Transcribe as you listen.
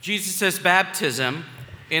Jesus' baptism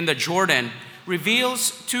in the Jordan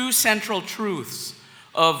reveals two central truths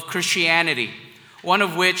of Christianity, one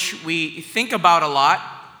of which we think about a lot,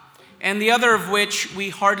 and the other of which we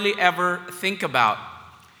hardly ever think about.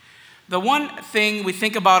 The one thing we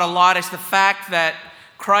think about a lot is the fact that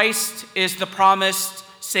Christ is the promised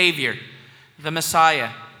Savior, the Messiah.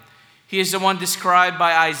 He is the one described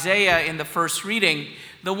by Isaiah in the first reading,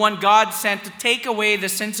 the one God sent to take away the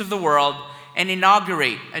sins of the world and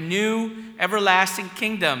inaugurate a new, everlasting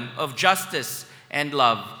kingdom of justice and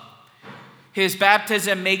love. His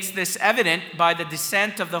baptism makes this evident by the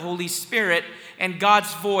descent of the Holy Spirit and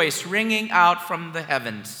God's voice ringing out from the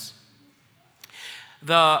heavens.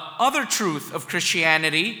 The other truth of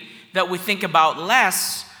Christianity that we think about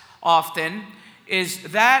less often is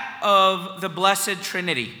that of the Blessed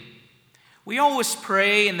Trinity. We always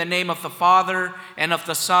pray in the name of the Father and of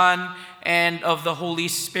the Son and of the Holy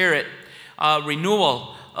Spirit,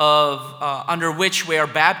 renewal of under which we are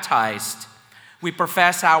baptized. We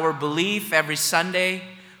profess our belief every Sunday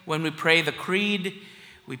when we pray the Creed.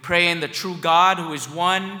 We pray in the true God who is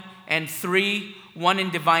one and three, one in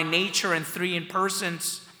divine nature and three in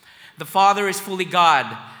persons. The Father is fully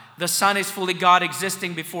God. The Son is fully God,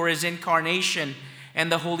 existing before his incarnation,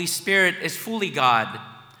 and the Holy Spirit is fully God.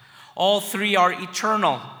 All three are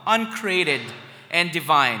eternal, uncreated, and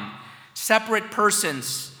divine, separate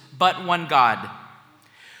persons, but one God.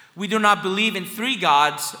 We do not believe in three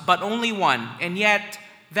gods, but only one, and yet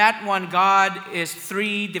that one God is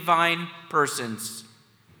three divine persons.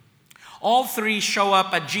 All three show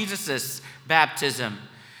up at Jesus' baptism.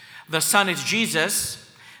 The Son is Jesus.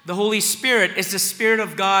 The Holy Spirit is the Spirit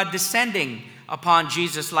of God descending upon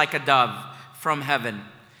Jesus like a dove from heaven.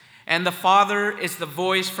 And the Father is the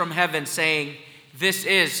voice from heaven saying, "This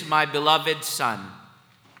is my beloved Son."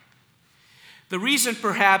 The reason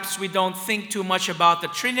perhaps we don't think too much about the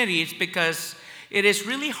Trinity is because it is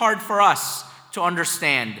really hard for us to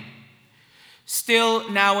understand. Still,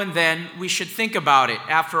 now and then, we should think about it.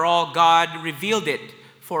 After all, God revealed it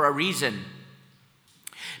for a reason.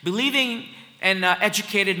 Believing and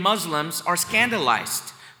educated Muslims are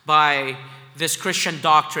scandalized by this Christian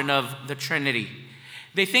doctrine of the Trinity.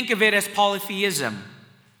 They think of it as polytheism,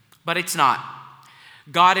 but it's not.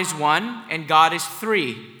 God is one and God is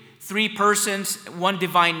three. Three persons, one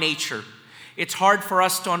divine nature. It's hard for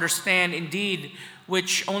us to understand, indeed,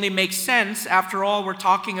 which only makes sense. After all, we're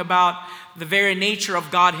talking about the very nature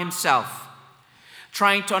of God himself.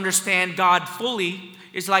 Trying to understand God fully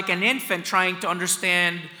is like an infant trying to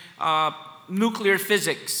understand nuclear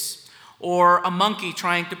physics, or a monkey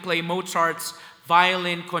trying to play Mozart's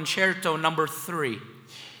Violin Concerto No. 3.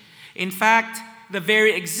 In fact, the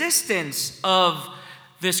very existence of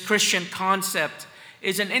this Christian concept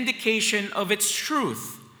is an indication of its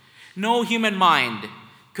truth. No human mind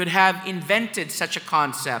could have invented such a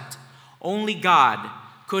concept. Only God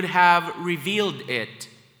could have revealed it.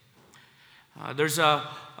 There's a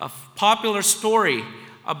popular story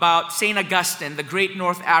about St. Augustine, the great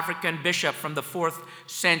North African bishop from the 4th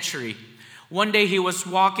century. One day he was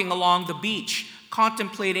walking along the beach,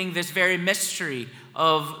 contemplating this very mystery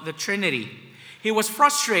of the Trinity. He was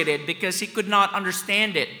frustrated because he could not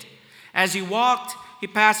understand it. As he walked, he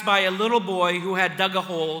passed by a little boy who had dug a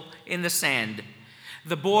hole in the sand.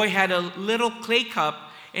 The boy had a little clay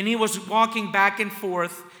cup, and he was walking back and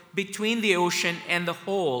forth between the ocean and the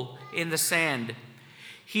hole in the sand.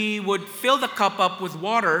 He would fill the cup up with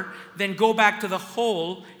water, then go back to the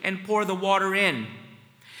hole and pour the water in.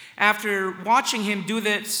 After watching him do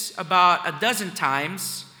this about a dozen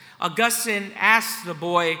times, Augustine asked the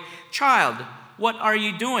boy, "Child, what are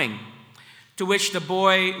you doing?" To which the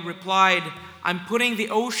boy replied, "I'm putting the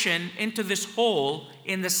ocean into this hole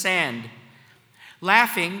in the sand."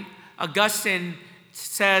 Laughing, Augustine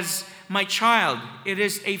says, "My child, it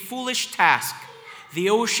is a foolish task. The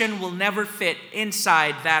ocean will never fit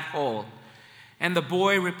inside that hole." And the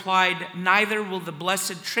boy replied, "Neither will the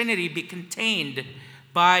Blessed Trinity be contained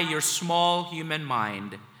by your small human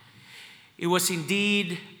mind." It was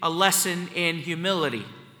indeed a lesson in humility.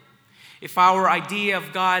 If our idea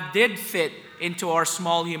of God did fit into our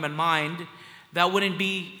small human mind, that wouldn't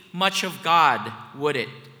be much of God, would it?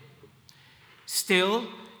 Still,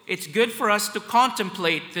 it's good for us to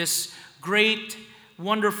contemplate this great,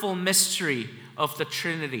 wonderful mystery of the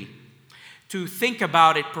Trinity, to think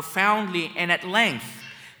about it profoundly and at length,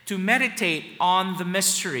 to meditate on the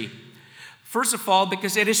mystery. First of all,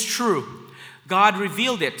 because it is true. God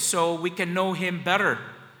revealed it so we can know him better.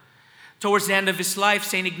 Towards the end of his life,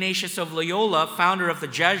 St. Ignatius of Loyola, founder of the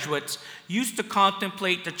Jesuits, used to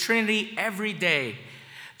contemplate the Trinity every day.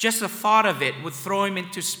 Just the thought of it would throw him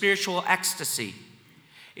into spiritual ecstasy.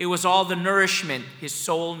 It was all the nourishment his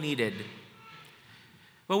soul needed.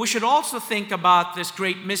 But we should also think about this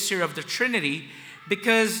great mystery of the Trinity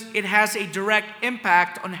because it has a direct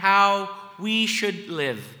impact on how we should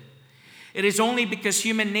live. It is only because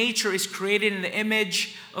human nature is created in the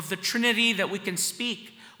image of the Trinity that we can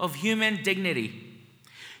speak of human dignity.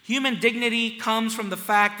 Human dignity comes from the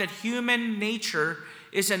fact that human nature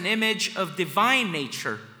is an image of divine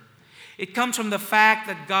nature. It comes from the fact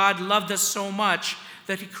that God loved us so much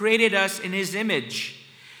that he created us in his image.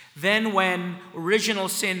 Then when original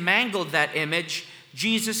sin mangled that image,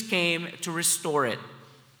 Jesus came to restore it.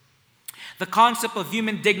 The concept of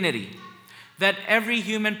human dignity, that every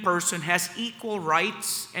human person has equal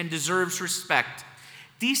rights and deserves respect,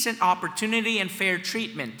 decent opportunity and fair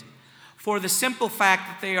treatment for the simple fact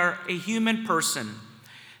that they are a human person.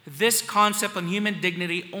 This concept of human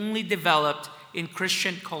dignity only developed in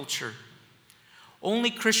Christian culture.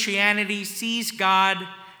 Only Christianity sees God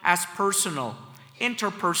as personal,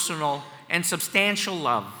 interpersonal, and substantial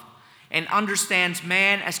love, and understands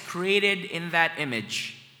man as created in that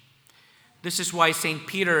image. This is why St.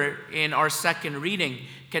 Peter, in our second reading,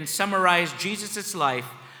 can summarize Jesus' life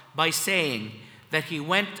by saying that he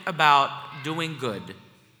went about doing good.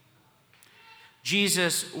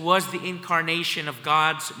 Jesus was the incarnation of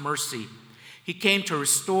God's mercy. He came to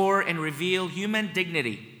restore and reveal human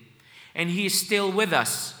dignity, and he is still with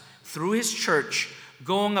us through his church,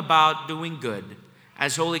 going about doing good,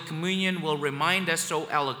 as Holy Communion will remind us so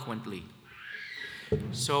eloquently.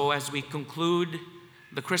 So as we conclude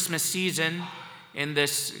the Christmas season in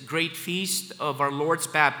this great feast of our Lord's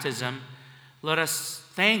baptism, let us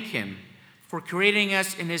thank him for creating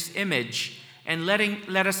us in his image, and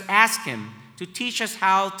let us ask him to teach us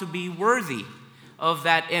how to be worthy of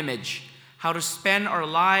that image, how to spend our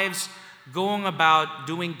lives going about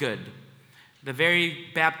doing good. The very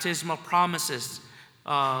baptismal promises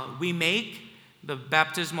we make, the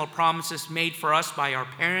baptismal promises made for us by our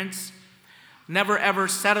parents, never ever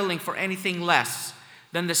settling for anything less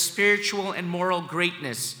than the spiritual and moral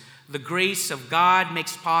greatness the grace of God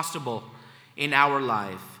makes possible in our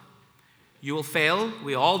life. You will fail,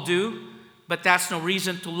 we all do, but that's no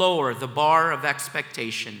reason to lower the bar of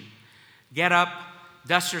expectation. Get up,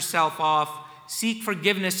 dust yourself off, seek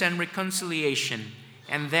forgiveness and reconciliation,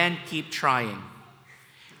 and then keep trying.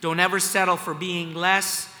 Don't ever settle for being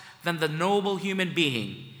less than the noble human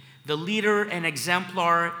being, the leader and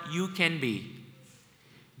exemplar you can be.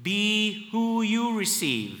 Be who you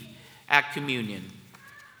receive at communion.